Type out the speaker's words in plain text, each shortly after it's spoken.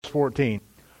14.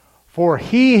 For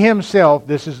He Himself,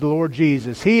 this is the Lord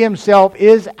Jesus, He Himself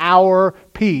is our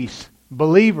peace,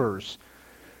 believers,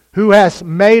 who has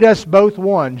made us both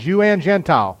one, Jew and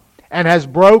Gentile, and has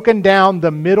broken down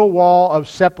the middle wall of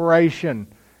separation,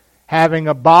 having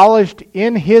abolished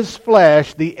in His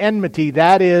flesh the enmity,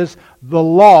 that is, the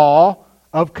law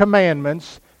of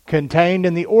commandments contained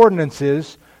in the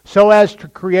ordinances, so as to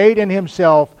create in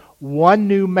Himself one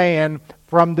new man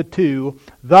from the two,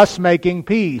 thus making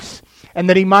peace, and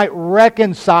that He might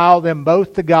reconcile them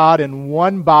both to God in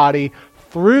one body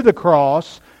through the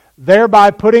cross,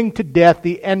 thereby putting to death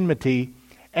the enmity.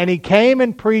 And He came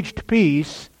and preached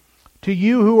peace to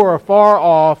you who are afar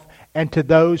off and to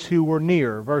those who were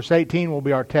near. Verse 18 will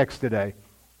be our text today.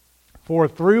 For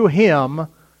through Him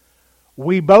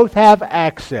we both have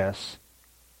access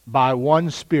by one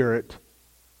Spirit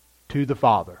to the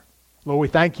Father. Lord, we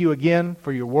thank You again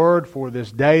for Your Word, for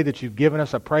this day that You've given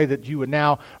us. I pray that You would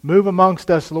now move amongst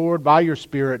us, Lord, by Your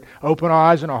Spirit. Open our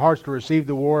eyes and our hearts to receive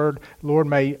the Word. Lord,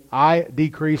 may I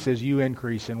decrease as You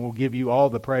increase, and we'll give You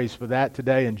all the praise for that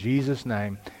today in Jesus'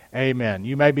 name. Amen.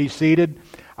 You may be seated.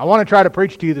 I want to try to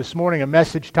preach to you this morning a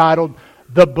message titled,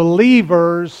 The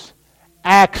Believer's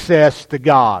Access to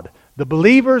God. The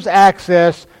Believer's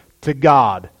Access to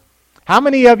God. How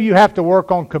many of you have to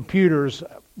work on computers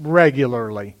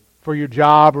regularly? For your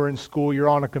job or in school, you're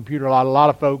on a computer a lot. A lot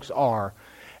of folks are.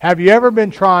 Have you ever been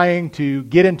trying to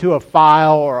get into a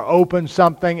file or open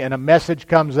something and a message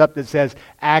comes up that says,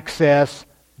 access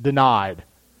denied?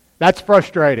 That's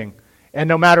frustrating. And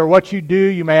no matter what you do,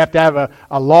 you may have to have a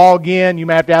login, you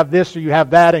may have to have this or you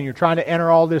have that, and you're trying to enter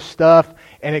all this stuff,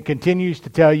 and it continues to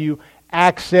tell you,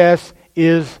 access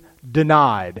is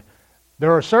denied.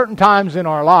 There are certain times in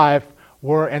our life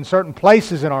and certain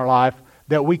places in our life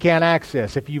that we can't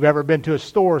access. If you've ever been to a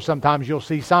store, sometimes you'll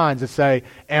see signs that say,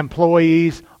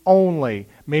 employees only,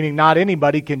 meaning not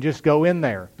anybody can just go in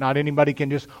there. Not anybody can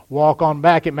just walk on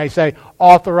back. It may say,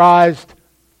 authorized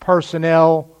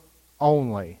personnel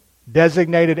only.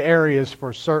 Designated areas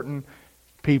for certain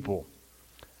people.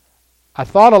 I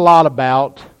thought a lot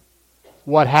about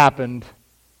what happened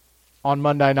on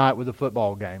Monday night with the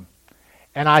football game.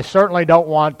 And I certainly don't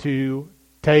want to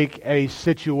take a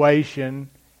situation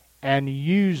and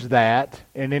use that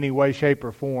in any way, shape,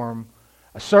 or form.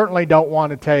 I certainly don't want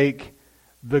to take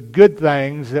the good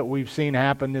things that we've seen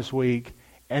happen this week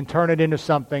and turn it into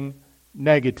something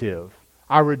negative.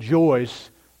 I rejoice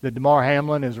that Damar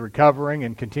Hamlin is recovering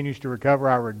and continues to recover.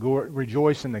 I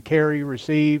rejoice in the care he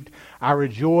received. I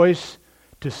rejoice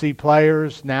to see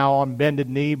players now on bended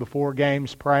knee before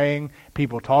games praying,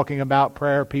 people talking about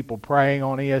prayer, people praying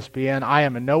on ESPN. I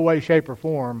am in no way, shape, or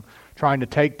form trying to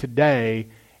take today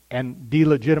and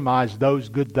delegitimize those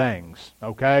good things,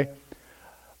 okay?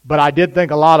 But I did think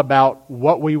a lot about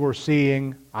what we were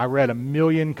seeing. I read a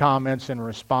million comments and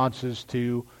responses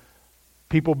to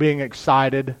people being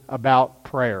excited about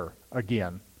prayer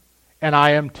again. And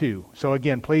I am too. So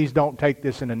again, please don't take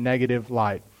this in a negative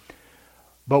light.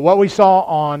 But what we saw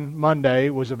on Monday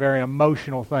was a very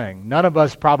emotional thing. None of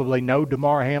us probably know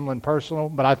Damar Hamlin personal,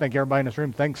 but I think everybody in this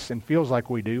room thinks and feels like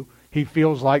we do. He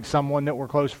feels like someone that we're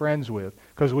close friends with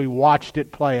because we watched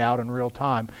it play out in real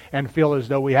time and feel as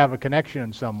though we have a connection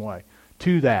in some way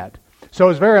to that. So it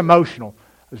was very emotional.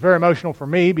 It was very emotional for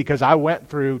me because I went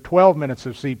through 12 minutes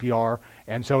of CPR,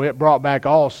 and so it brought back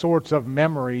all sorts of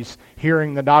memories,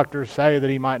 hearing the doctors say that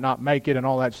he might not make it and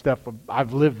all that stuff.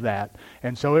 I've lived that.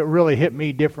 And so it really hit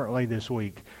me differently this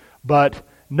week. But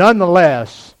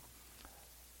nonetheless,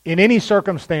 in any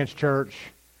circumstance, church,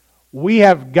 we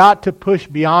have got to push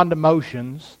beyond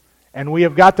emotions, and we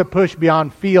have got to push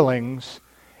beyond feelings,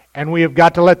 and we have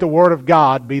got to let the Word of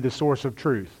God be the source of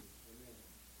truth.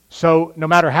 So no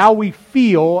matter how we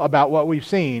feel about what we've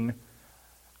seen,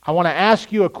 I want to ask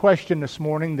you a question this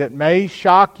morning that may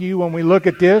shock you when we look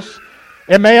at this.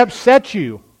 It may upset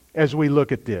you as we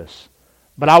look at this.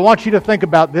 But I want you to think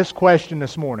about this question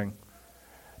this morning.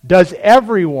 Does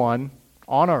everyone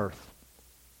on earth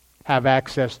have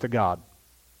access to God?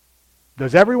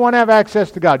 Does everyone have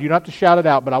access to God? You don't have to shout it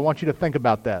out, but I want you to think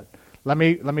about that. Let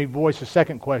me voice a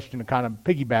second question to kind of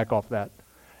piggyback off that.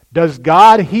 Does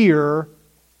God hear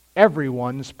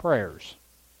everyone's prayers?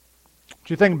 What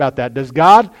you think about that? Does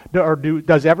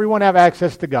everyone have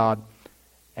access to God?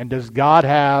 And does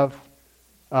God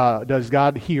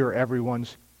hear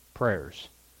everyone's prayers?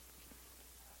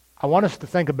 I want us to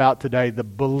think about today the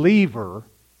believer.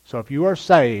 So if you are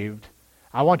saved,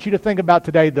 I want you to think about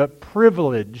today the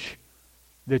privilege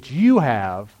that you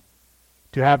have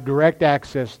to have direct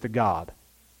access to God.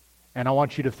 And I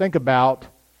want you to think about,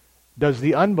 does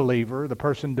the unbeliever, the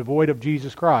person devoid of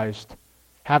Jesus Christ,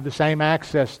 have the same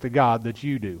access to God that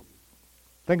you do.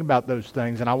 Think about those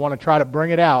things, and I want to try to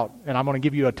bring it out, and I'm going to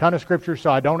give you a ton of scripture,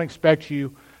 so I don't expect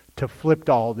you to flip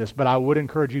to all this, but I would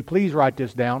encourage you, please write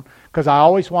this down, because I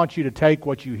always want you to take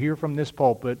what you hear from this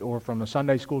pulpit or from a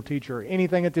Sunday school teacher or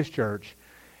anything at this church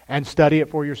and study it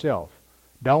for yourself.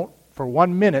 Don't for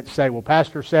 1 minute say, well,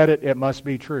 Pastor said it, it must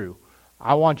be true.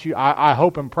 I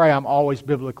hope and pray I'm always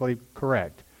biblically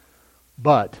correct,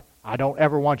 but I don't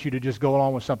ever want you to just go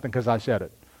along with something because I said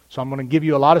it. So I'm going to give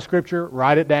you a lot of scripture,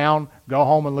 write it down, go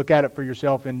home and look at it for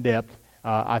yourself in depth.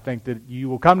 I think that you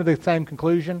will come to the same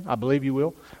conclusion. I believe you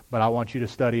will, but I want you to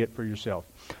study it for yourself.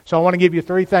 So I want to give you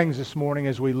 3 things this morning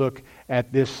as we look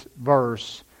at this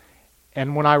verse.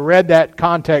 And when I read that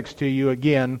context to you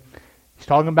again, he's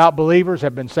talking about believers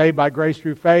have been saved by grace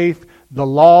through faith. The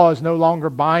law is no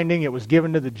longer binding. It was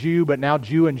given to the Jew, but now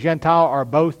Jew and Gentile are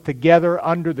both together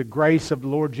under the grace of the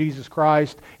Lord Jesus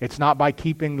Christ. It's not by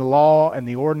keeping the law and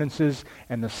the ordinances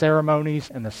and the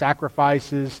ceremonies and the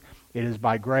sacrifices. It is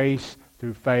by grace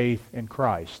through faith in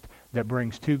Christ that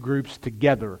brings 2 groups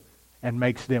together and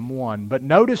makes them one. But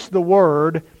notice the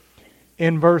word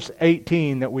in verse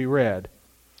 18 that we read.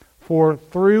 For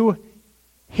through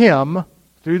Him,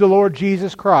 through the Lord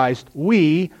Jesus Christ,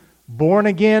 we, born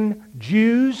again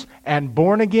Jews and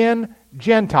born again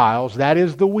Gentiles, that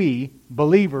is the we,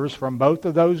 believers from both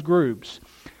of those groups,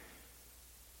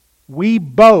 we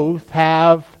both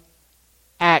have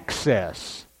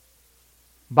access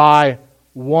by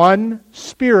one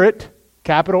Spirit,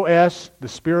 capital S, the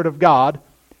Spirit of God,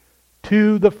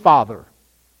 to the Father.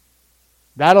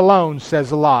 That alone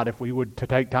says a lot if we would to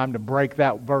take time to break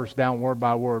that verse down word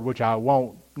by word, which I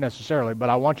won't necessarily, but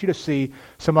I want you to see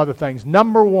some other things.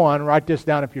 Number 1, write this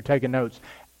down if you're taking notes.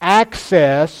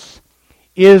 Access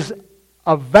is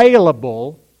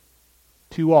available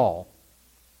to all.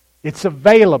 It's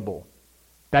available.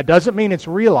 That doesn't mean it's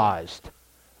realized,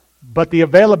 but the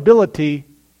availability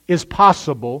is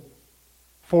possible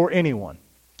for anyone.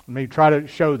 Let me try to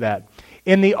show that.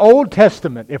 In the Old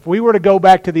Testament, if we were to go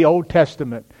back to the Old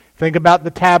Testament, think about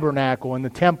the tabernacle and the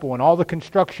temple and all the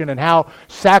construction and how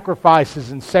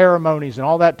sacrifices and ceremonies and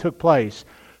all that took place.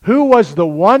 Who was the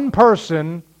one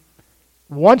person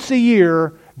once a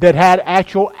year that had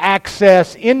actual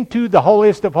access into the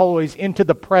holiest of holies, into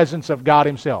the presence of God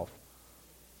Himself?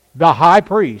 The high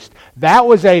priest. That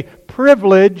was a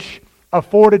privilege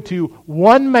afforded to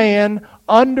one man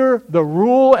under the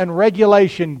rule and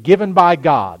regulation given by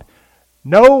God.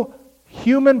 No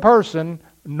human person,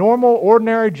 normal,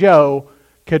 ordinary Joe,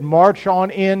 could march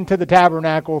on into the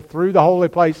tabernacle, through the holy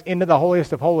place, into the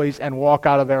holiest of holies, and walk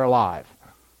out of there alive.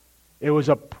 It was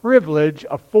a privilege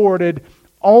afforded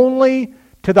only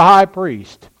to the high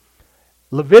priest.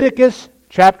 Leviticus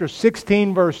chapter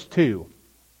 16, verse 2.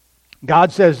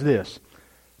 God says this,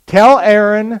 "Tell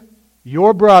Aaron,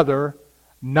 your brother,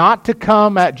 not to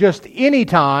come at just any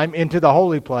time into the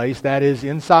holy place," that is,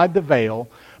 inside the veil,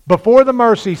 "before the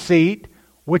mercy seat,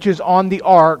 which is on the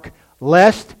ark,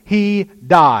 lest he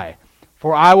die.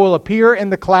 For I will appear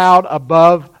in the cloud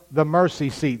above the mercy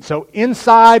seat." So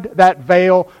inside that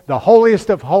veil, the holiest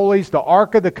of holies, the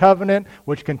Ark of the Covenant,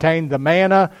 which contained the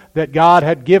manna that God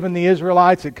had given the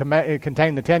Israelites, it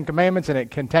contained the 10 Commandments, and it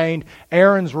contained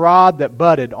Aaron's rod that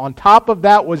budded. On top of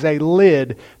that was a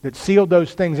lid that sealed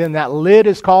those things in. That lid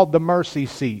is called the mercy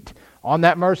seat. On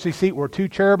that mercy seat were 2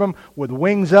 cherubim with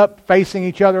wings up, facing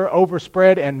each other,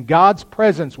 overspread, and God's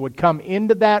presence would come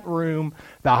into that room.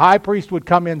 The high priest would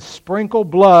come in, sprinkle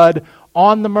blood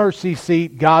on the mercy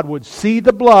seat. God would see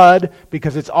the blood,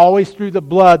 because it's always through the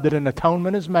blood that an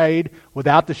atonement is made.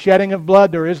 Without the shedding of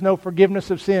blood, there is no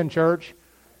forgiveness of sin, church.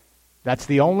 That's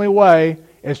the only way,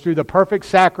 is through the perfect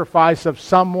sacrifice of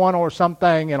someone or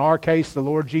something, in our case, the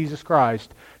Lord Jesus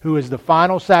Christ, who is the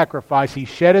final sacrifice. He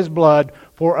shed His blood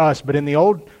for us. But in the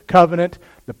Old Covenant,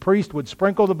 the priest would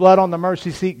sprinkle the blood on the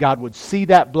mercy seat. God would see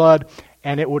that blood,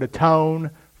 and it would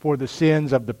atone for the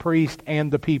sins of the priest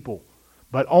and the people.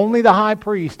 But only the high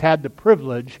priest had the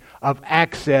privilege of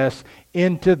access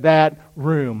into that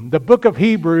room. The book of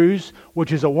Hebrews,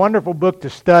 which is a wonderful book to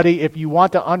study if you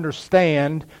want to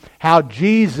understand how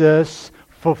Jesus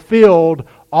fulfilled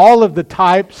all of the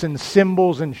types and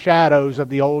symbols and shadows of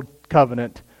the Old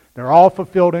Covenant. They're all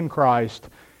fulfilled in Christ.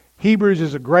 Hebrews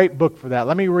is a great book for that.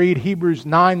 Let me read Hebrews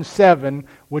 9:7,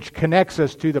 which connects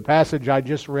us to the passage I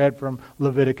just read from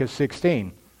Leviticus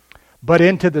 16. "But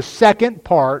into the second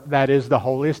part," that is the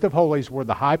holiest of holies where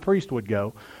the high priest would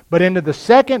go, "but into the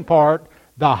second part,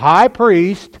 the high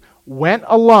priest went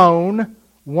alone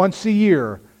once a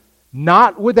year,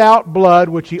 not without blood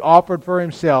which he offered for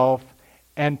himself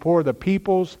and for the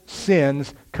people's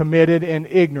sins committed in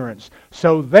ignorance.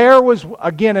 So there was,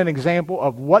 again, an example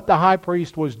of what the high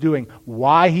priest was doing,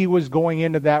 why he was going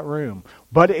into that room.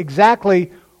 But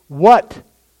exactly what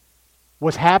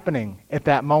was happening at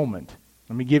that moment.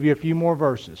 Let me give you a few more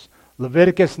verses.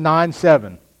 Leviticus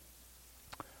 9:7.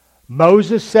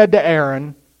 Moses said to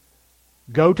Aaron,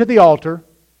 "Go to the altar,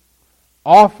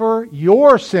 offer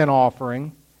your sin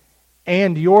offering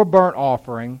and your burnt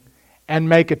offering, and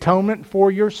make atonement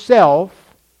for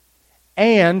yourself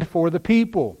and for the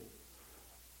people.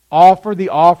 Offer the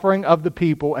offering of the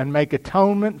people and make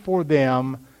atonement for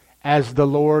them as the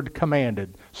Lord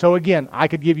commanded." So again, I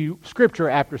could give you scripture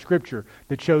after scripture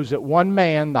that shows that one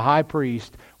man, the high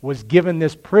priest, was given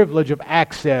this privilege of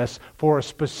access for a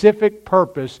specific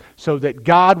purpose so that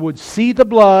God would see the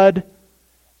blood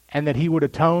and that he would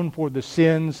atone for the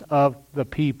sins of the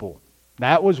people.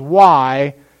 That was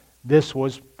why this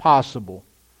was possible.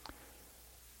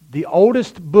 The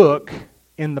oldest book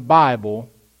in the Bible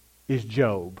is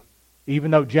Job.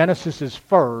 Even though Genesis is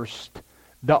first,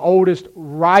 the oldest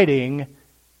writing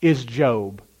is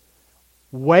Job.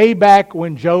 Way back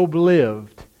when Job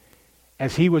lived,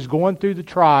 as he was going through the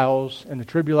trials and the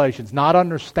tribulations, not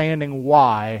understanding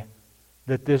why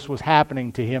that this was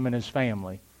happening to him and his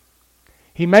family,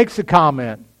 he makes a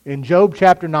comment in Job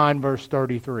chapter 9, verse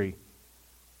 33.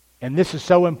 And this is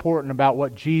so important about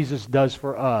what Jesus does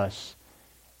for us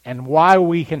and why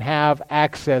we can have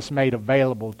access made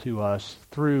available to us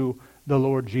through the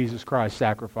Lord Jesus Christ's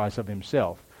sacrifice of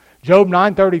himself. Job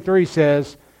 9:33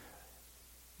 says,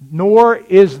 "Nor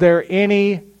is there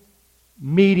any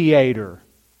mediator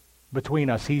between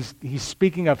us." He's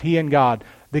speaking of he and God.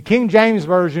 The King James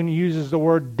Version uses the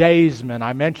word daysman.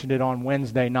 I mentioned it on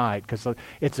Wednesday night because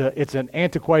it's an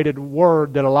antiquated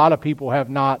word that a lot of people have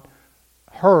not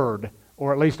heard,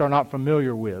 or at least are not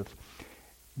familiar with.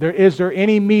 Is there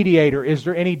any mediator? Is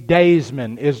there any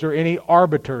daysman? Is there any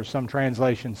arbiter, some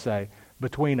translations say,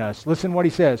 between us? Listen what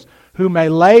he says. "Who may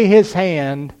lay his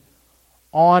hand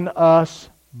on us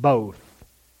both."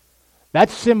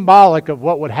 That's symbolic of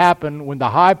what would happen when the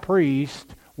high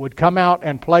priest would come out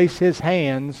and place his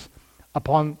hands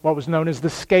upon what was known as the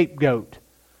scapegoat.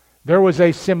 There was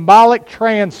a symbolic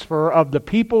transfer of the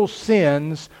people's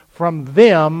sins from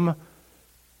them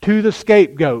to the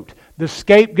scapegoat. The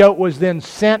scapegoat was then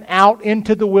sent out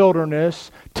into the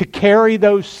wilderness to carry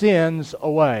those sins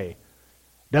away.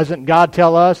 Doesn't God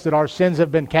tell us that our sins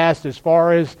have been cast as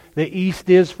far as the east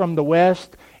is from the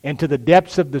west, and to the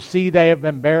depths of the sea they have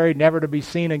been buried, never to be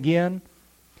seen again?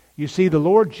 You see, the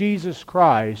Lord Jesus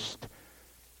Christ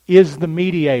is the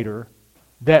mediator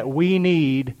that we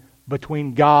need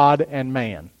between God and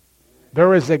man.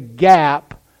 There is a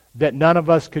gap that none of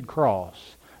us could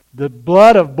cross. The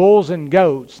blood of bulls and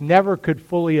goats never could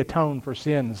fully atone for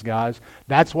sins, guys.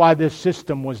 That's why this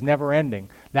system was never ending.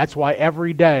 That's why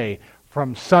every day,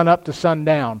 from sun up to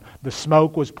sundown, the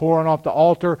smoke was pouring off the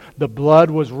altar, the blood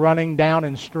was running down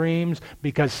in streams,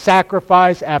 because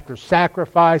sacrifice after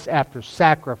sacrifice after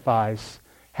sacrifice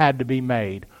had to be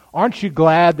made. Aren't you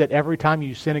glad that every time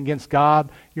you sin against God,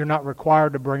 you're not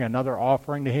required to bring another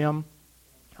offering to Him?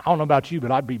 I don't know about you,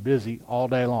 but I'd be busy all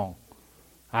day long.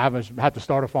 I have to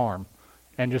start a farm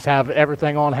and just have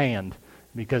everything on hand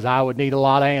because I would need a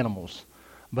lot of animals.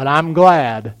 But I'm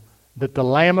glad that the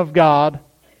Lamb of God,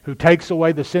 who takes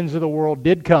away the sins of the world,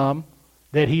 did come,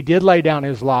 that He did lay down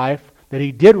His life, that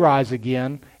He did rise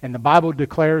again, and the Bible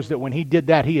declares that when He did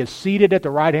that, He is seated at the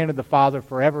right hand of the Father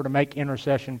forever to make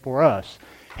intercession for us.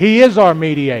 He is our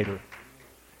mediator.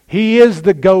 He is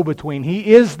the go-between.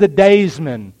 He is the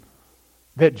daysman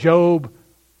that Job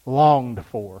longed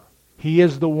for. He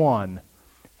is the one.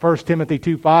 1 Timothy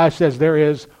 2:5 says there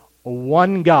is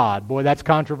one God. Boy, that's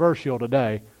controversial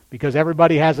today because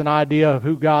everybody has an idea of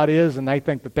who God is and they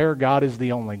think that their God is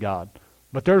the only God.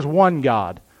 But there's one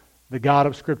God, the God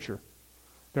of Scripture.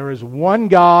 There is one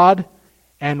God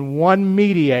and one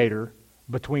mediator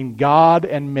between God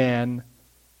and men,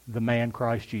 the man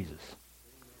Christ Jesus.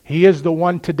 He is the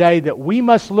one today that we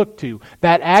must look to.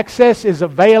 That access is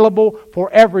available for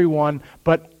everyone,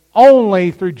 but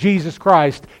only through Jesus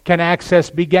Christ can access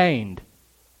be gained.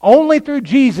 Only through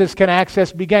Jesus can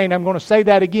access be gained. I'm going to say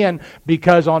that again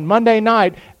because on Monday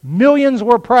night, millions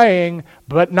were praying,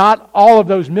 but not all of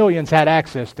those millions had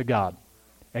access to God.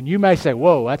 And you may say,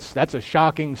 whoa, that's a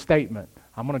shocking statement.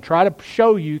 I'm going to try to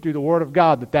show you through the Word of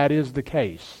God that that is the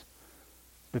case.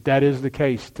 That is the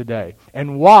case today.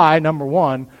 And why, number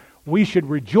one, we should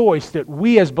rejoice that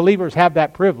we as believers have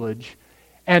that privilege.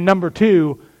 And number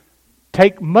two,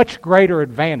 take much greater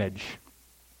advantage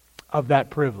of that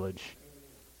privilege.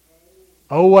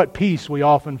 Oh, what peace we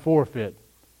often forfeit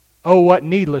Oh, what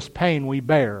needless pain we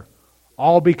bear,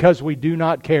 all because we do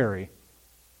not carry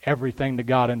everything to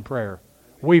God in prayer.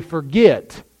 We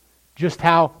forget just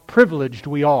how privileged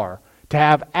we are to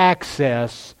have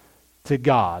access to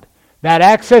God. That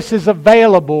access is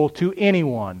available to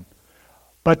anyone,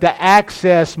 but the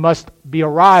access must be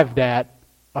arrived at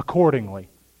accordingly.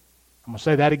 I'm going to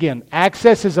say that again.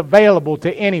 Access is available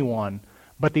to anyone,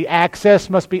 but the access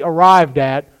must be arrived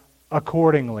at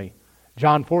accordingly.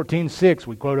 John 14:6,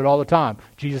 we quote it all the time.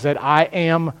 Jesus said, I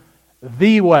am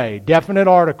the way, definite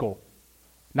article.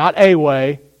 Not a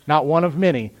way, not one of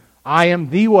many. I am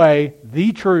the way,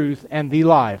 the truth, and the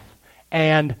life.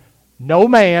 And no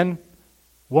man,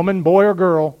 woman, boy, or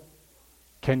girl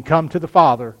can come to the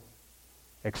Father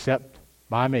except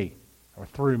by me or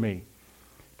through me.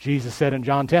 Jesus said in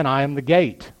John 10, I am the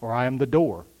gate, or I am the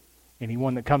door.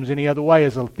 Anyone that comes any other way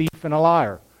is a thief and a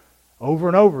liar. Over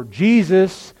and over,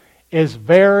 Jesus is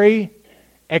very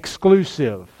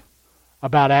exclusive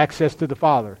about access to the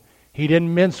Father. He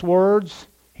didn't mince words.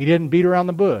 He didn't beat around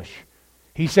the bush.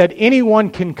 He said anyone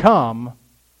can come,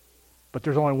 but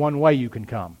there's only one way you can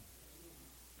come.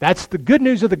 That's the good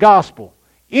news of the gospel.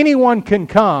 Anyone can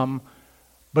come,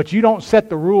 but you don't set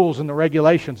the rules and the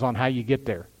regulations on how you get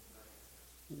there.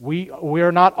 We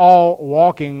are not all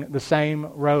walking the same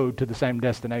road to the same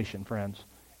destination, friends.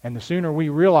 And the sooner we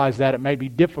realize that, it may be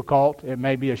difficult, it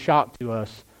may be a shock to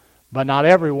us, but not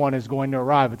everyone is going to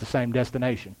arrive at the same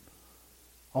destination.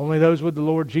 Only those with the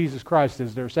Lord Jesus Christ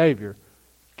as their Savior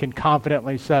can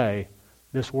confidently say,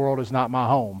 this world is not my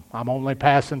home. I'm only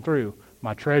passing through.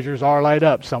 My treasures are laid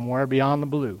up somewhere beyond the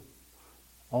blue.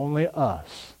 Only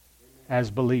us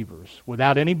as believers,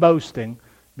 without any boasting,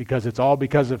 because it's all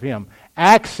because of Him.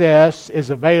 Access is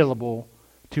available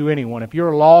to anyone. If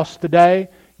you're lost today,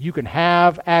 you can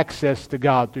have access to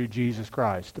God through Jesus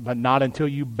Christ, but not until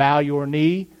you bow your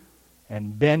knee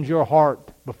and bend your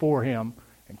heart before Him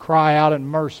and cry out in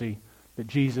mercy that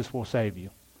Jesus will save you.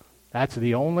 That's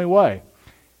the only way.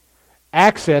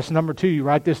 Access, number 2, you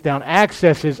write this down.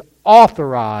 Access is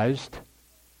authorized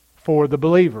for the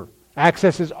believer.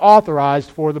 Access is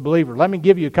authorized for the believer. Let me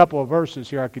give you a couple of verses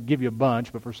here. I could give you a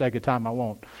bunch, but for sake of time I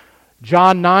won't.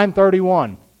 John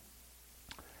 9:31.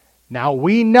 Now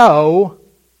we know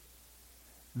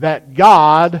that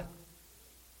God,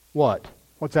 what?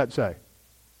 What's that say?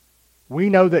 We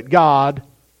know that God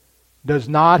does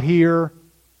not hear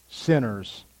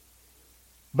sinners.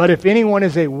 But if anyone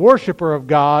is a worshiper of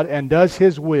God and does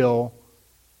His will,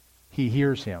 He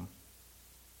hears him.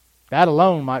 That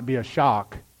alone might be a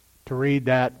shock to read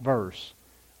that verse.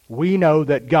 We know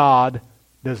that God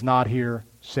does not hear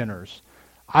sinners.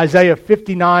 Isaiah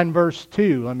 59 verse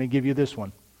 2, let me give you this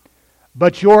one.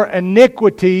 But your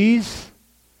iniquities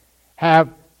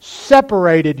have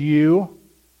separated you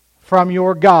from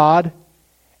your God,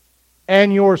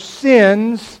 and your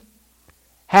sins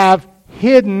have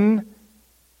hidden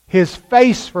His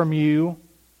face from you.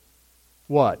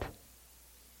 What?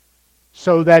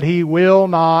 So that He will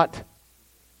not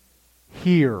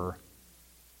hear.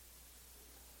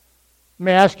 Let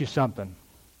me ask you something.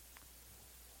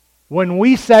 When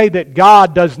we say that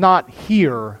God does not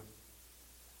hear,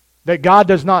 that God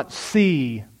does not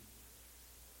see,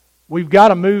 we've got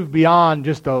to move beyond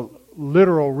just a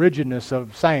literal rigidness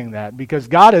of saying that, because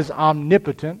God is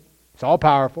omnipotent. He's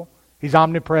all-powerful. He's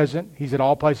omnipresent. He's at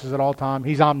all places at all time.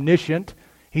 He's omniscient.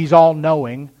 He's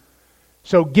all-knowing.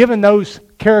 So given those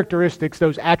characteristics,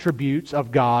 those attributes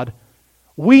of God,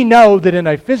 we know that in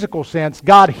a physical sense,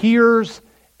 God hears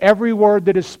every word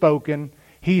that is spoken.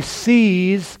 He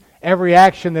sees every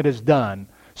action that is done.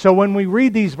 So when we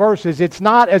read these verses, it's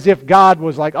not as if God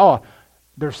was like, oh,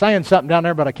 they're saying something down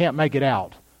there, but I can't make it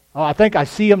out. Oh, I think I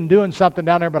see them doing something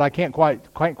down there, but I can't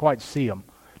quite see them.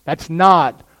 That's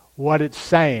not what it's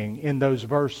saying in those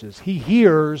verses. He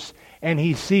hears and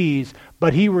He sees,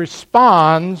 but He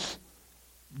responds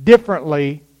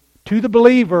differently to the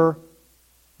believer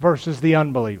versus the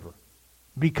unbeliever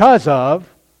because of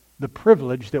the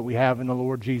privilege that we have in the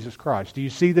Lord Jesus Christ. Do you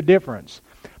see the difference?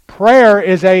 Prayer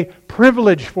is a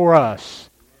privilege for us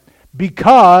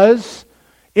because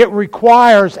it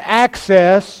requires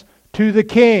access to the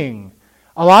King.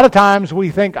 A lot of times we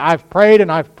think, I've prayed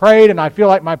and I feel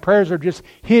like my prayers are just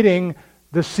hitting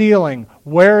the ceiling.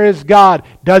 Where is God?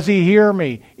 Does He hear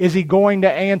me? Is He going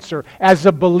to answer? As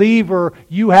a believer,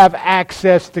 you have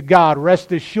access to God.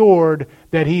 Rest assured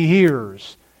that He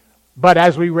hears. But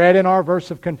as we read in our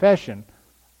verse of confession,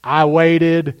 I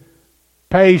waited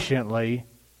patiently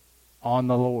on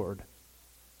the Lord,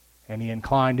 and He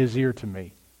inclined His ear to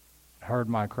me, heard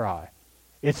my cry.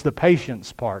 It's the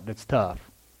patience part that's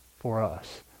tough for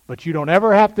us. But you don't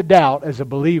ever have to doubt as a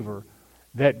believer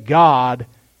that God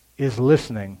is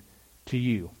listening to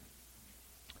you.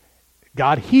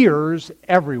 God hears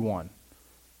everyone.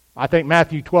 I think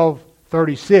Matthew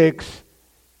 12:36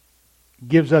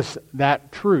 gives us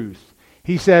that truth.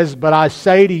 He says, "But I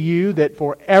say to you that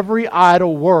for every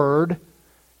idle word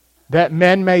that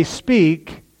men may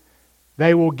speak,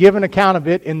 they will give an account of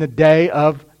it in the day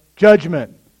of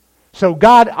judgment." So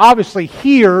God obviously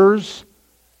hears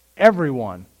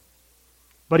everyone,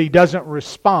 but He doesn't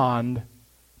respond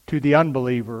to the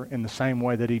unbeliever in the same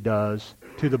way that He does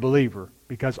to the believer,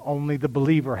 because only the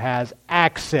believer has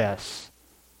access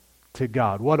to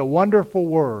God. What a wonderful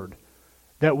word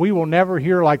that we will never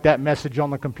hear like that message on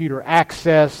the computer: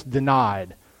 access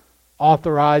denied,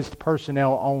 authorized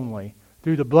personnel only.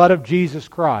 Through the blood of Jesus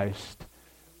Christ,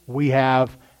 we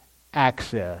have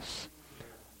access.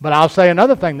 But I'll say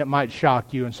another thing that might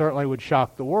shock you, and certainly would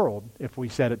shock the world if we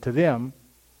said it to them.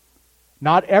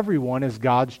 Not everyone is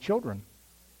God's children.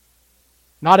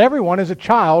 Not everyone is a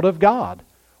child of God.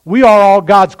 We are all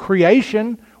God's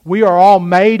creation. We are all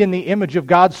made in the image of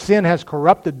God. Sin has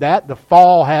corrupted that. The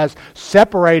fall has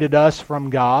separated us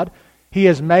from God. He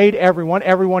has made everyone.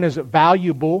 Everyone is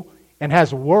valuable and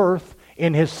has worth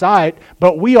in His sight.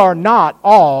 But we are not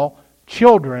all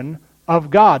children of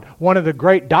God. One of the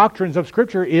great doctrines of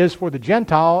Scripture is for the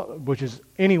Gentile, which is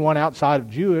anyone outside of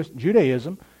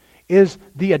Judaism, is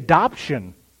the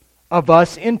adoption of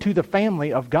us into the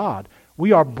family of God.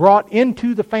 We are brought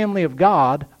into the family of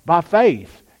God by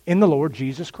faith in the Lord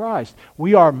Jesus Christ.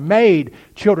 We are made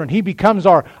children. He becomes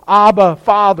our Abba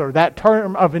Father. That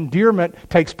term of endearment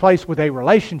takes place with a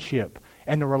relationship,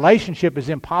 and the relationship is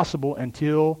impossible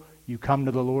until you come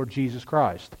to the Lord Jesus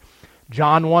Christ.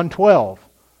 John 1:12.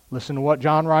 Listen to what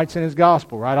John writes in his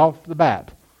gospel right off the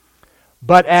bat.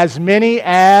 "But as many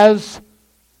as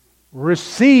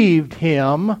received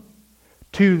Him,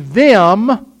 to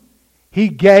them He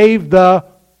gave the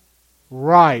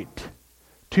right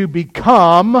to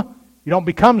become," you don't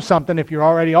become something if you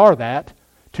already are that,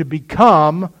 "to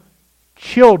become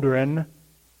children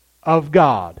of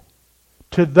God."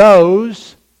 To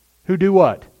those who do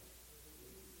what?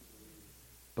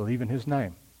 Believe in His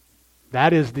name.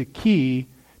 That is the key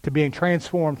to being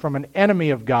transformed from an enemy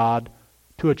of God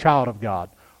to a child of God.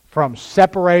 From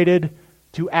separated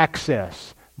to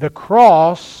access. The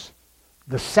cross,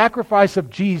 the sacrifice of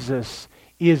Jesus,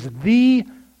 is the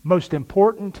most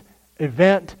important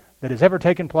event that has ever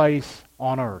taken place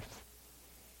on earth.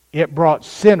 It brought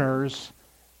sinners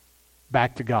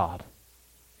back to God.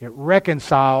 It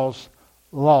reconciles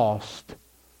lost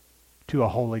to a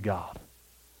holy God.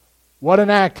 What an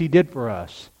act He did for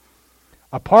us.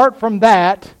 Apart from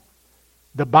that,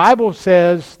 the Bible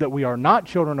says that we are not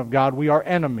children of God, we are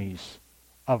enemies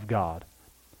of God.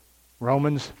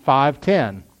 Romans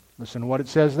 5:10. Listen to what it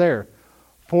says there.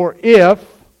 "For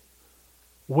if,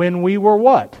 when we were"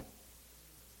 what?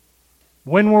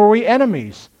 When were we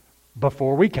enemies?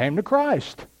 Before we came to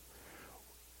Christ.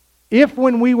 "If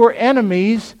when we were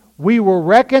enemies, we were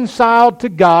reconciled to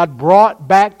God," brought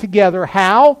back together.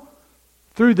 How?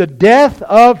 "Through the death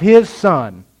of His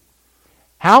Son.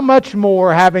 How much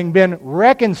more, having been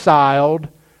reconciled,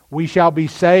 we shall be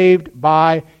saved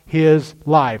by His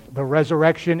life." The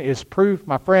resurrection is proof,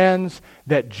 my friends,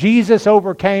 that Jesus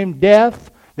overcame death,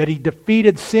 that He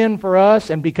defeated sin for us,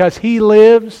 and because He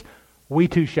lives, we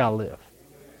too shall live.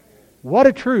 What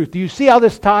a truth. Do you see how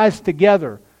this ties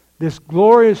together? This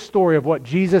glorious story of what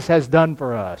Jesus has done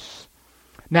for us.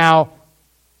 Now,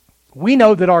 we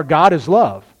know that our God is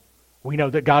love. We know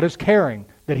that God is caring,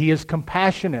 that He is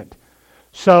compassionate.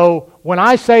 So when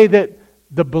I say that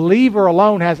the believer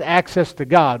alone has access to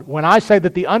God, when I say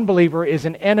that the unbeliever is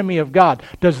an enemy of God,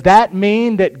 does that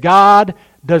mean that God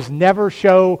does never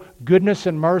show goodness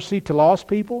and mercy to lost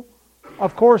people?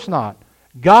 Of course not.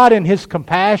 God in His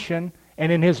compassion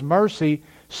and in His mercy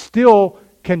still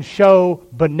can show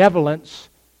benevolence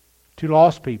to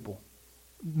lost people.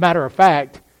 Matter of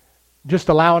fact, just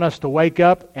allowing us to wake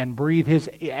up and breathe His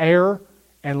air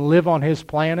and live on His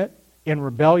planet in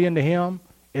rebellion to Him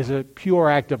is a pure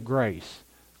act of grace.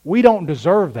 We don't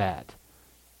deserve that.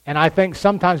 And I think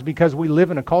sometimes because we live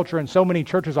in a culture and so many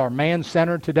churches are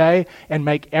man-centered today and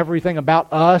make everything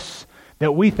about us,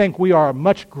 that we think we are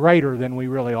much greater than we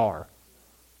really are.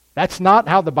 That's not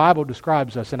how the Bible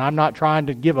describes us, and I'm not trying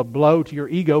to give a blow to your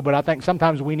ego, but I think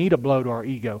sometimes we need a blow to our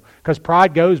ego, because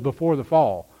pride goes before the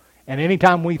fall. And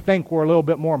anytime we think we're a little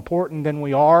bit more important than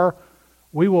we are,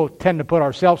 we will tend to put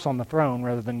ourselves on the throne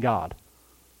rather than God.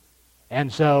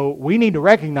 And so we need to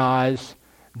recognize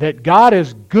that God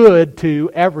is good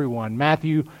to everyone.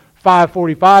 Matthew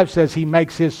 5:45 says He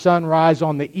makes His sun rise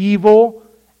on the evil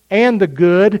and the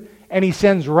good, and He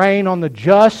sends rain on the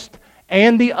just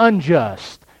and the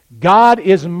unjust. God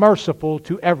is merciful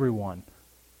to everyone.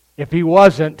 If He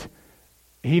wasn't,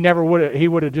 He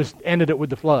would have just ended it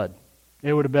with the flood.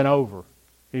 It would have been over.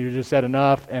 He would have just said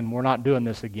enough, and we're not doing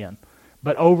this again.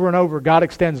 But over and over, God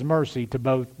extends mercy to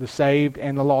both the saved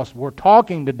and the lost. We're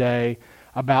talking today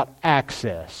about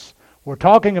access. We're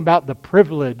talking about the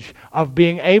privilege of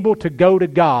being able to go to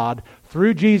God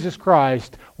through Jesus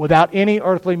Christ without any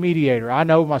earthly mediator. I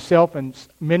know myself and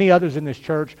many others in this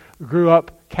church grew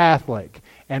up Catholic.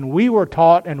 And we were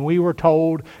taught and we were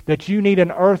told that you need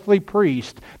an earthly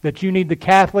priest, that you need the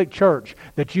Catholic Church,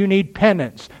 that you need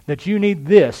penance, that you need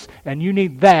this and you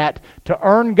need that to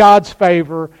earn God's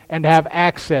favor and have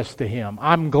access to Him.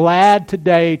 I'm glad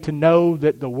today to know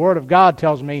that the Word of God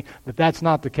tells me that that's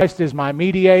not the case. Christ is my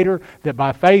mediator, that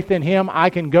by faith in Him I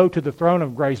can go to the throne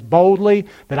of grace boldly,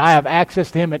 that I have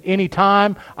access to Him at any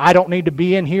time. I don't need to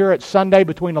be in here at Sunday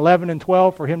between 11 and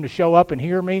 12 for Him to show up and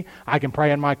hear me. I can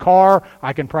pray in my car.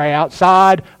 I can pray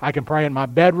outside. I can pray in my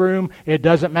bedroom. It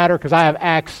doesn't matter because I have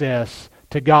access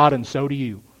to God, and so do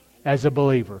you as a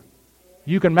believer.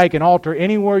 You can make an altar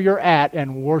anywhere you're at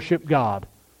and worship God.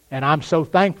 And I'm so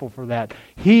thankful for that.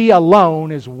 He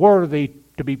alone is worthy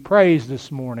to be praised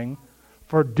this morning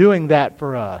for doing that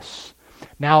for us.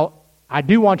 Now, I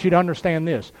do want you to understand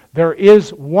this. There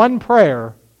is one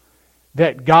prayer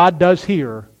that God does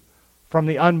hear from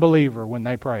the unbeliever when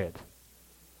they pray it.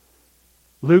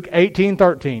 Luke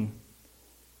 18:13,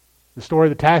 the story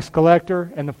of the tax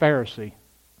collector and the Pharisee.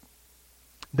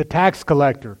 The tax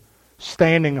collector,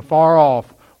 standing afar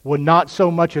off, would not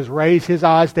so much as raise his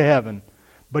eyes to heaven,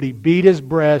 but he beat his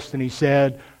breast and he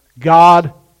said,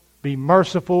 God, be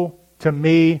merciful to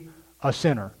me, a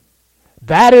sinner.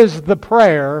 That is the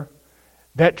prayer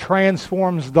that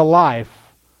transforms the life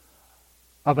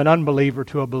of an unbeliever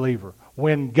to a believer.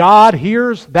 When God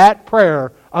hears that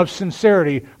prayer of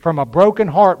sincerity from a broken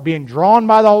heart being drawn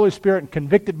by the Holy Spirit and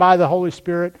convicted by the Holy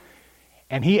Spirit,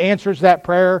 and He answers that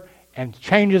prayer and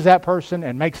changes that person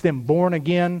and makes them born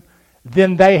again,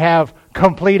 then they have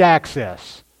complete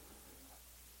access.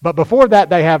 But before that,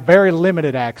 they have very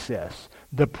limited access.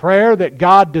 The prayer that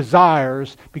God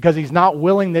desires, because He's not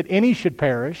willing that any should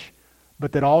perish,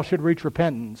 but that all should reach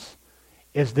repentance,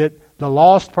 is that the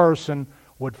lost person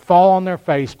would fall on their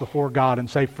face before God and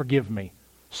say, forgive me,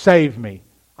 save me,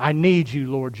 I need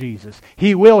you, Lord Jesus.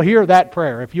 He will hear that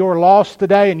prayer. If you're lost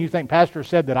today and you think, Pastor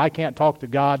said that I can't talk to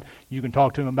God, you can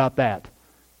talk to Him about that.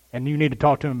 And you need to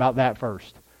talk to Him about that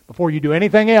first. Before you do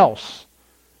anything else,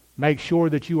 make sure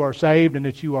that you are saved and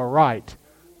that you are right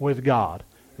with God.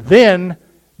 Then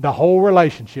the whole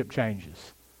relationship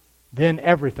changes. Then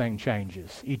everything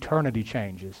changes. Eternity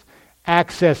changes.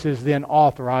 Access is then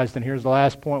authorized, and here's the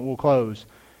last point we'll close.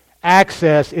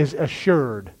 Access is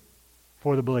assured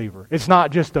for the believer. It's not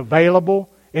just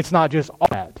available. It's not just all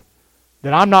that.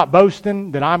 That I'm not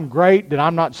boasting, that I'm great, that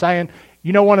I'm not saying.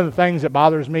 You know, one of the things that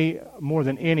bothers me more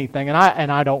than anything, and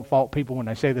I don't fault people when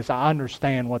they say this. I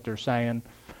understand what they're saying.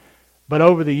 But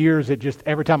over the years, it just,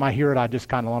 every time I hear it, I just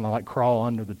kind of want to like crawl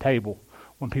under the table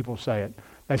when people say it.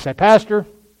 They say, Pastor,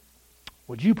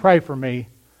 would you pray for me?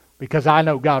 Because I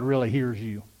know God really hears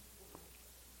you.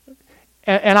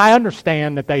 And I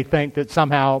understand that they think that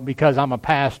somehow because I'm a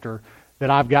pastor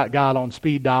that I've got God on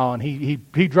speed dial and he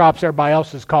drops everybody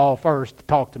else's call first to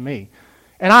talk to me.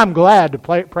 And I'm glad to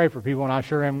pray for people, and I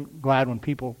sure am glad when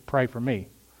people pray for me.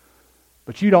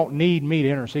 But you don't need me to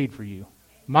intercede for you.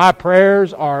 My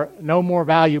prayers are no more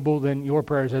valuable than your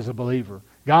prayers as a believer.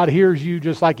 God hears you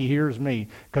just like He hears me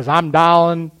because I'm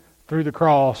dialing through the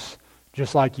cross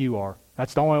just like you are.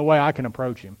 That's the only way I can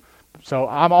approach Him. So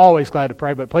I'm always glad to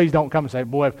pray, but please don't come and say,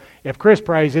 boy, if Chris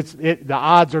prays, the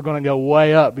odds are going to go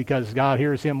way up because God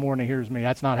hears him more than He hears me.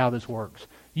 That's not how this works.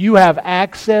 You have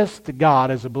access to God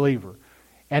as a believer.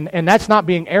 And that's not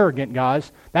being arrogant,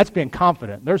 guys. That's being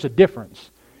confident. There's a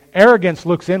difference. Arrogance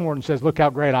looks inward and says, look how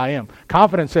great I am.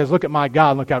 Confidence says, look at my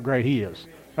God and look how great He is.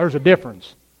 There's a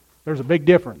difference. There's a big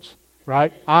difference,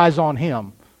 right? Eyes on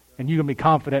Him. And you can be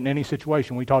confident in any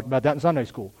situation. We talked about that in Sunday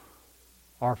school.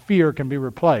 Our fear can be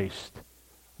replaced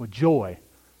with joy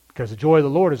because the joy of the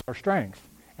Lord is our strength.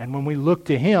 And when we look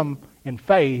to Him in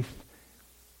faith,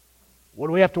 what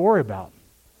do we have to worry about?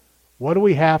 What do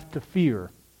we have to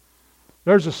fear?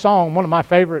 There's a song, one of my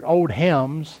favorite old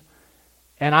hymns,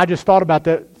 and I just thought about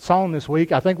that song this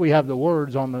week. I think we have the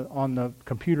words on the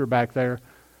computer back there.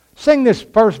 Sing this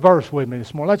first verse with me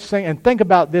this morning. Let's sing and think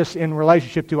about this in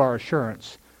relationship to our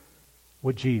assurance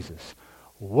with Jesus.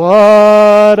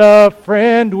 What a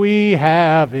friend we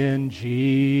have in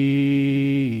Jesus,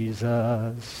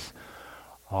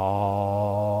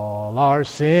 all our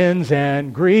sins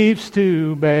and griefs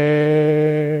to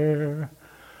bear.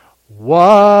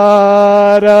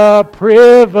 What a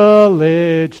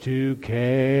privilege to carry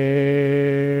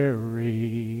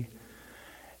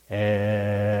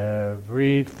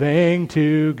everything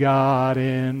to God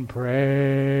in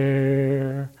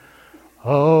prayer.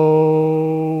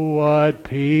 Oh, what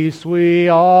peace we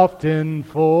often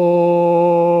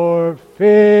forfeit.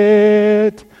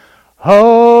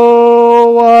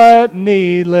 Oh, what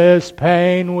needless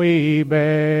pain we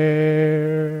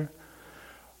bear.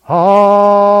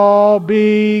 All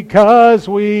because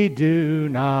we do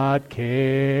not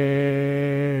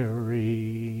carry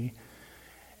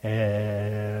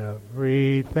everything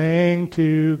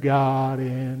to God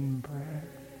in prayer.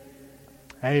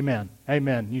 Amen.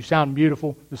 Amen. You sound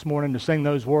beautiful this morning to sing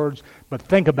those words, but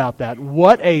think about that.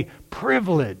 What a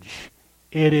privilege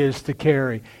it is to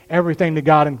carry everything to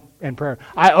God in prayer.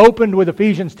 I opened with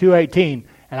Ephesians 2:18,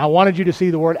 and I wanted you to see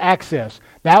the word access.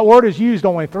 That word is used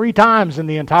only 3 times in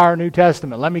the entire New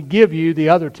Testament. Let me give you the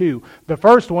other 2. The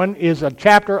first one is a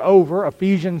chapter over,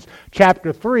 Ephesians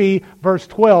chapter 3, verse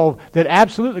 12, that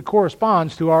absolutely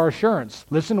corresponds to our assurance.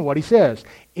 Listen to what he says.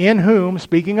 In whom,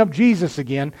 speaking of Jesus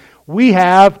again, we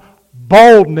have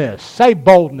boldness. Say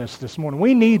boldness this morning.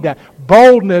 We need that.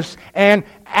 Boldness and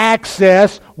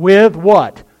access with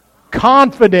what?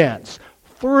 Confidence.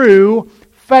 Through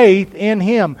faith in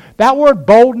Him. That word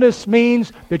boldness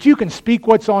means that you can speak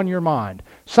what's on your mind.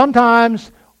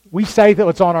 Sometimes we say that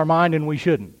what's on our mind and we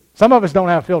shouldn't. Some of us don't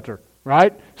have a filter,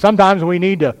 right? Sometimes we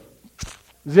need to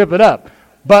zip it up.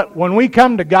 But when we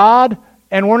come to God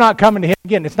and we're not coming to Him,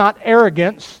 again, it's not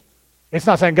arrogance. It's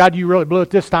not saying, God, you really blew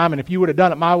it this time, and if you would have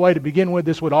done it my way to begin with,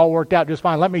 this would all worked out just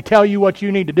fine. Let me tell you what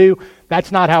you need to do.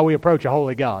 That's not how we approach a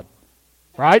holy God,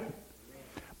 right?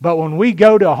 But when we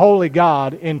go to a holy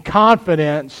God in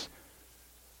confidence,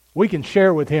 we can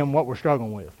share with Him what we're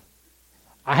struggling with.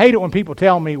 I hate it when people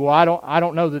tell me, well, I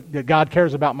don't know that God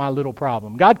cares about my little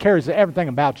problem. God cares everything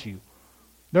about you.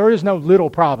 There is no little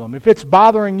problem. If it's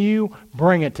bothering you,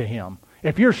 bring it to Him.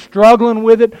 If you're struggling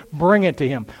with it, bring it to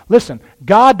Him. Listen,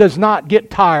 God does not get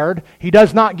tired. He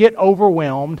does not get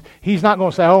overwhelmed. He's not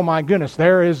going to say, oh my goodness,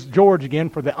 there is George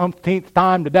again for the umpteenth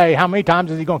time today. How many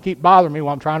times is he going to keep bothering me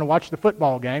while I'm trying to watch the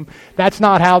football game? That's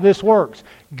not how this works.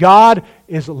 God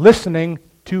is listening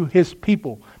to His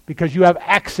people because you have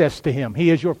access to Him. He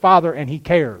is your Father and He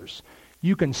cares.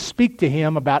 You can speak to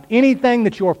Him about anything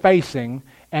that you're facing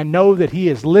and know that He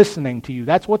is listening to you.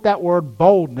 That's what that word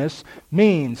boldness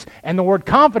means. And the word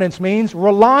confidence means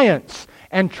reliance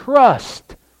and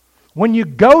trust. When you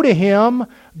go to Him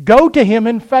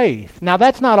in faith. Now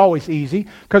that's not always easy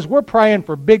because we're praying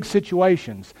for big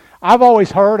situations. I've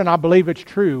always heard, and I believe it's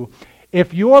true,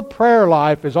 if your prayer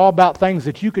life is all about things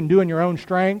that you can do in your own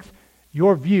strength,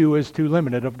 your view is too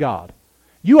limited of God.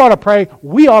 You ought to pray,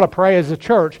 we ought to pray as a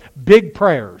church, big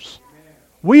prayers.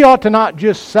 We ought to not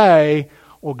just say,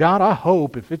 well, God, I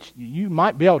hope if it's you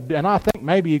might be able to, and I think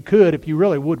maybe you could if you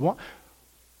really would want.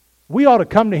 We ought to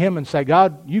come to Him and say,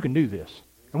 God, you can do this.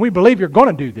 And we believe you're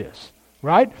going to do this,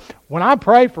 right? When I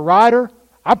pray for Ryder,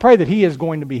 I pray that he is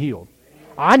going to be healed.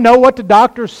 I know what the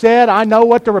doctors said. I know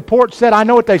what the report said. I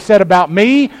know what they said about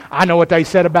me. I know what they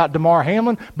said about Damar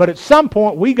Hamlin. But at some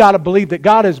point, we got to believe that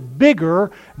God is bigger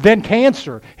than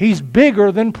cancer. He's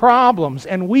bigger than problems.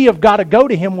 And we have got to go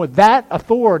to Him with that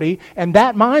authority and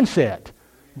that mindset.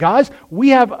 Guys, we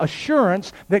have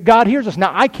assurance that God hears us.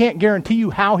 Now, I can't guarantee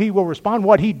you how He will respond.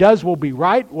 What He does will be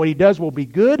right. What He does will be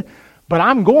good. But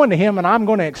I'm going to Him and I'm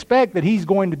going to expect that He's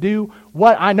going to do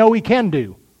what I know He can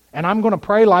do. And I'm going to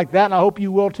pray like that, and I hope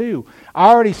you will too. I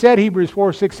already said Hebrews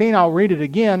 4:16. I'll read it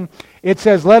again. It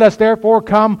says, let us therefore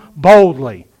come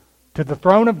boldly to the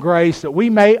throne of grace that we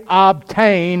may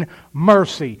obtain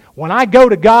mercy. When I go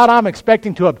to God, I'm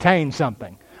expecting to obtain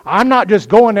something. I'm not just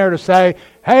going there to say,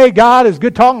 hey, God, it's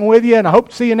good talking with you, and I hope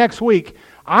to see you next week.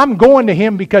 I'm going to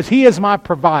Him because He is my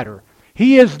provider.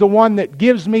 He is the one that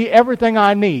gives me everything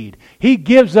I need. He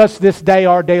gives us this day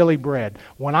our daily bread.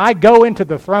 When I go into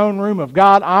the throne room of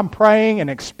God, I'm praying and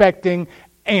expecting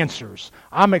answers.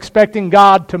 I'm expecting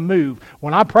God to move.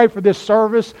 When I pray for this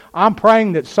service, I'm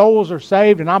praying that souls are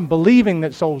saved, and I'm believing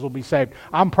that souls will be saved.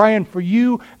 I'm praying for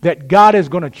you that God is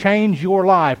going to change your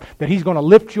life, that He's going to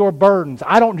lift your burdens.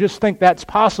 I don't just think that's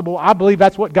possible. I believe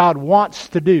that's what God wants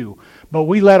to do. But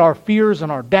we let our fears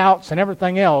and our doubts and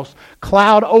everything else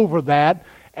cloud over that,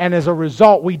 and as a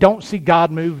result, we don't see God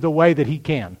move the way that He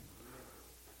can.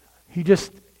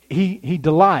 He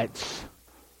delights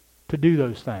to do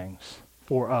those things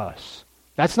for us.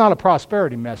 That's not a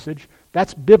prosperity message.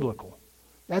 That's biblical.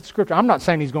 That's Scripture. I'm not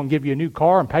saying He's going to give you a new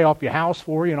car and pay off your house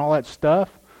for you and all that stuff.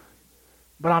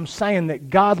 But I'm saying that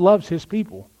God loves His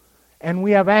people. And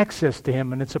we have access to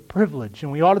Him, and it's a privilege,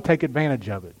 and we ought to take advantage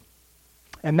of it.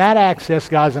 And that access,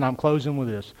 guys, and I'm closing with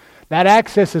this, that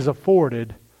access is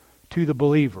afforded to the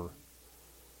believer.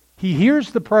 He hears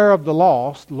the prayer of the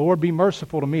lost, Lord, be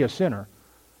merciful to me, a sinner.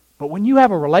 But when you have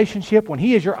a relationship, when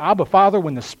He is your Abba Father,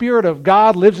 when the Spirit of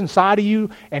God lives inside of you,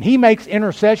 and He makes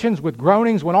intercessions with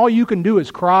groanings, when all you can do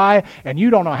is cry, and you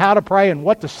don't know how to pray and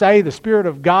what to say, the Spirit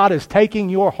of God is taking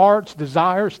your heart's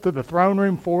desires to the throne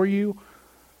room for you.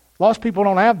 Lost people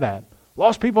don't have that.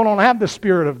 Lost people don't have the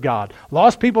Spirit of God.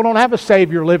 Lost people don't have a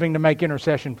Savior living to make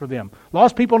intercession for them.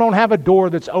 Lost people don't have a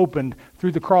door that's opened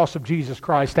through the cross of Jesus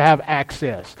Christ to have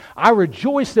access. I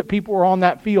rejoice that people were on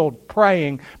that field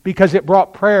praying because it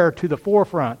brought prayer to the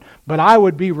forefront. But I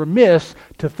would be remiss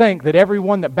to think that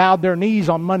everyone that bowed their knees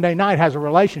on Monday night has a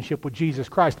relationship with Jesus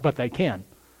Christ, but they can.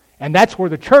 And that's where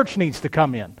the church needs to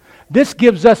come in. This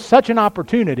gives us such an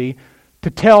opportunity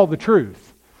to tell the truth.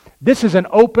 This is an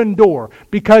open door,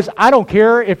 because I don't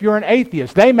care if you're an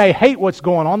atheist. They may hate what's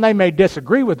going on. They may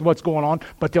disagree with what's going on,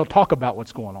 but they'll talk about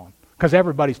what's going on because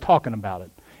everybody's talking about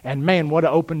it. And man, what an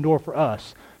open door for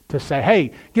us to say,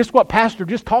 hey, guess what? Pastor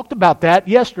just talked about that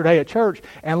yesterday at church,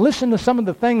 and listen to some of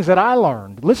the things that I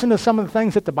learned. Listen to some of the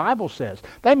things that the Bible says.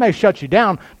 They may shut you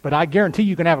down, but I guarantee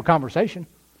you can have a conversation.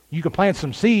 You can plant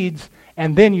some seeds,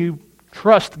 and then you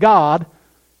trust God.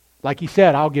 Like He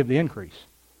said, I'll give the increase.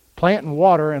 Plant and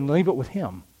water and leave it with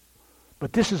Him.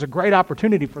 But this is a great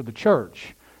opportunity for the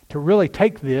church to really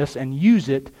take this and use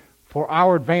it for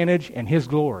our advantage and His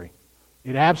glory.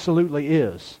 It absolutely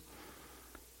is.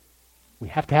 We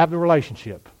have to have the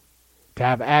relationship to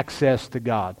have access to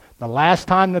God. The last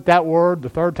time that word, the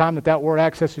third time that word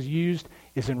access is used,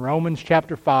 is in Romans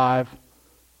chapter 5,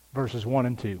 verses 1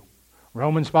 and 2.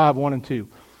 Romans 5, 1 and 2.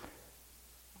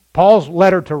 Paul's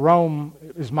letter to Rome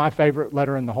is my favorite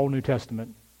letter in the whole New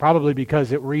Testament. Probably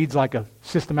because it reads like a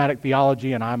systematic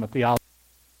theology, and I'm a theologian,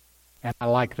 and I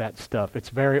like that stuff. It's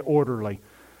very orderly.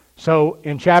 So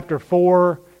in chapter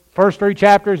 4, first 3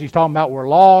 chapters, he's talking about we're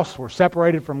lost, we're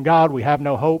separated from God, we have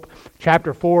no hope.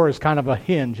 Chapter 4 is kind of a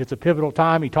hinge. It's a pivotal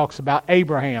time. He talks about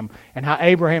Abraham and how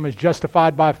Abraham is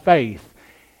justified by faith.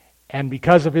 And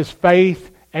because of his faith,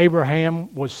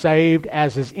 Abraham was saved,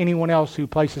 as is anyone else who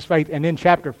places faith. And then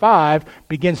chapter 5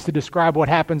 begins to describe what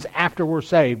happens after we're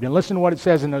saved. And listen to what it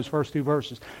says in those first 2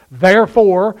 verses.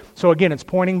 Therefore, so again, it's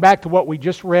pointing back to what we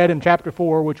just read in chapter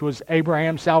 4, which was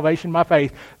Abraham's salvation by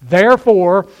faith.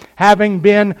 Therefore, having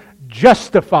been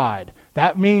justified.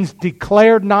 That means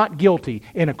declared not guilty.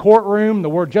 In a courtroom, the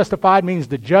word justified means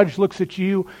the judge looks at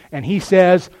you and he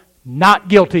says, not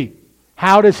guilty.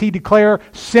 How does He declare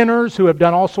sinners who have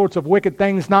done all sorts of wicked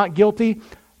things not guilty?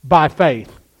 By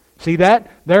faith. See that?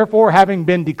 Therefore, having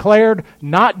been declared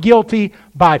not guilty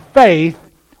by faith,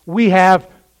 we have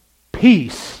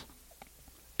peace.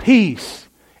 Peace.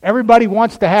 Everybody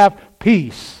wants to have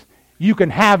peace. You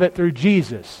can have it through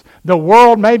Jesus. The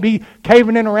world may be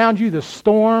caving in around you. The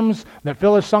storms that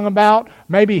Phyllis sung about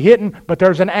may be hitting, but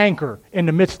there's an anchor in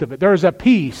the midst of it. There's a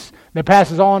peace that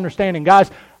passes all understanding. Guys,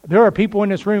 there are people in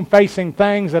this room facing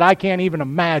things that I can't even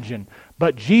imagine.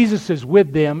 But Jesus is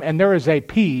with them, and there is a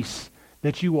peace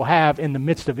that you will have in the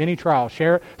midst of any trial.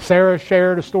 Sarah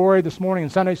shared a story this morning in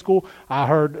Sunday school. I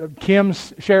heard Kim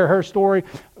share her story.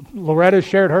 Loretta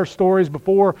shared her stories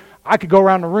before. I could go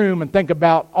around the room and think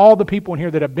about all the people in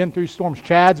here that have been through storms.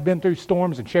 Chad's been through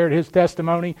storms and shared his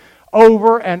testimony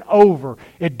over and over.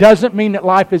 It doesn't mean that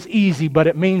life is easy, but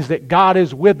it means that God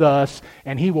is with us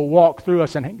and He will walk through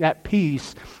us, and that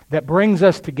peace that brings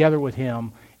us together with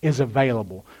Him is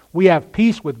available. We have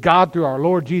peace with God through our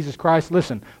Lord Jesus Christ,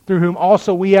 listen, through whom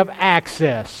also we have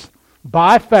access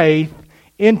by faith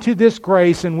into this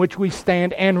grace in which we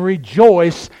stand and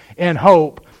rejoice in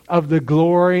hope of the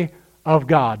glory of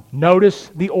God.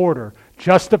 Notice the order.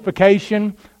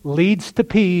 Justification leads to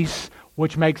peace,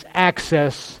 which makes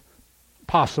access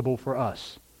possible for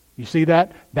us. You see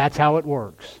that? That's how it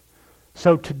works.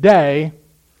 So today,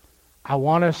 I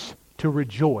want us to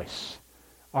rejoice.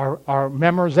 Our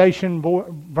memorization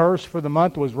verse for the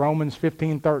month was Romans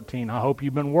 15:13. I hope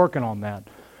you've been working on that.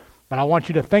 But I want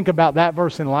you to think about that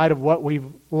verse in light of what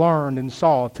we've learned and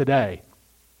saw today.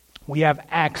 We have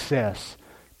access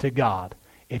to God.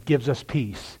 It gives us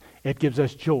peace. It gives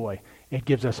us joy. It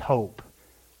gives us hope.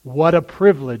 What a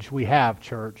privilege we have,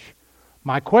 church.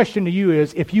 My question to you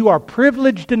is, if you are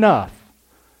privileged enough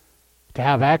to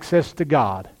have access to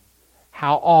God,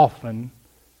 how often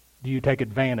do you take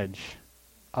advantage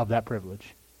of that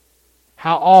privilege?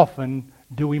 How often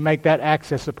do we make that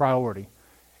access a priority?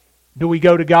 Do we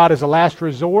go to God as a last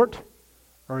resort,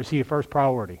 or is He a first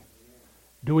priority?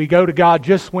 Do we go to God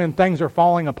just when things are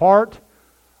falling apart?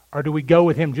 Or do we go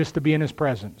with Him just to be in His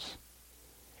presence?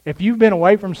 If you've been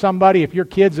away from somebody, if your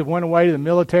kids have went away to the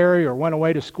military or went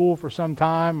away to school for some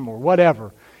time or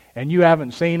whatever, and you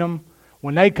haven't seen them,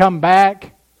 when they come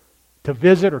back to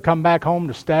visit or come back home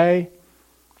to stay,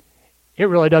 it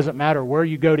really doesn't matter where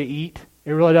you go to eat.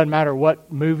 It really doesn't matter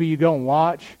what movie you go and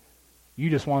watch. You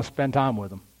just want to spend time with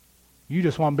them. You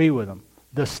just want to be with them.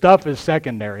 The stuff is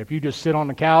secondary. If you just sit on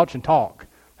the couch and talk,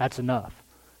 that's enough.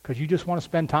 Because you just want to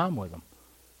spend time with them.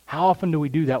 How often do we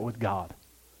do that with God?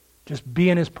 Just be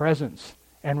in His presence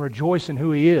and rejoice in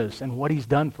who He is and what He's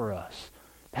done for us.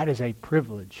 That is a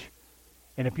privilege.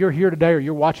 And if you're here today or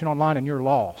you're watching online and you're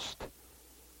lost,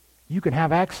 you can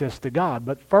have access to God.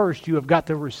 But first, you have got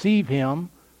to receive Him,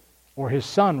 or His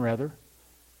Son rather,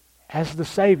 as the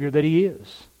Savior that He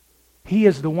is. He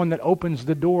is the one that opens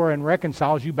the door and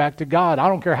reconciles you back to God. I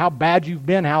don't care how bad you've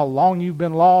been, how long you've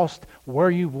been lost,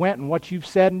 where you've went and what you've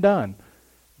said and done.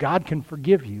 God can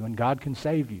forgive you and God can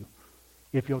save you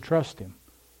if you'll trust Him.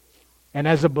 And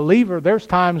as a believer, there's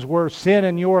times where sin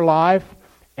in your life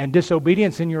and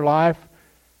disobedience in your life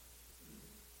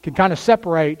can kind of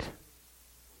separate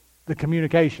the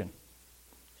communication.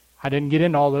 I didn't get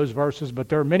into all those verses, but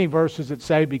there are many verses that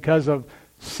say because of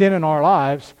sin in our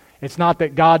lives, it's not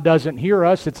that God doesn't hear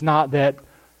us, it's not that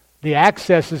the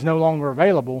access is no longer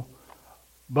available,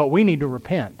 but we need to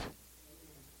repent.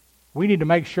 We need to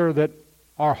make sure that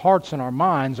our hearts and our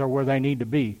minds are where they need to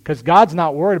be. Because God's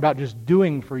not worried about just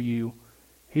doing for you.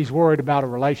 He's worried about a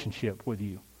relationship with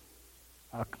you.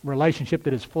 A relationship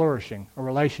that is flourishing, a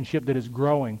relationship that is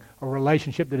growing, a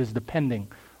relationship that is depending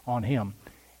on Him.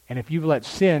 And if you've let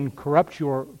sin corrupt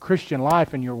your Christian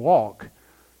life and your walk,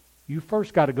 you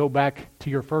first got to go back to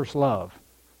your first love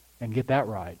and get that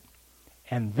right.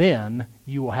 And then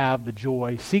you will have the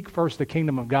joy. Seek first the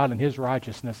kingdom of God and His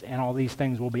righteousness, and all these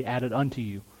things will be added unto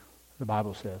you, the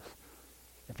Bible says.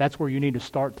 If that's where you need to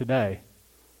start today,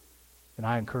 then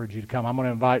I encourage you to come. I'm going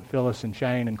to invite Phyllis and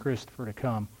Shane and Christopher to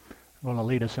come. They're going to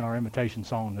lead us in our invitation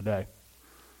song today.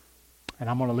 And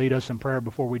I'm going to lead us in prayer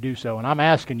before we do so. And I'm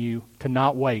asking you to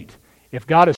not wait. If God is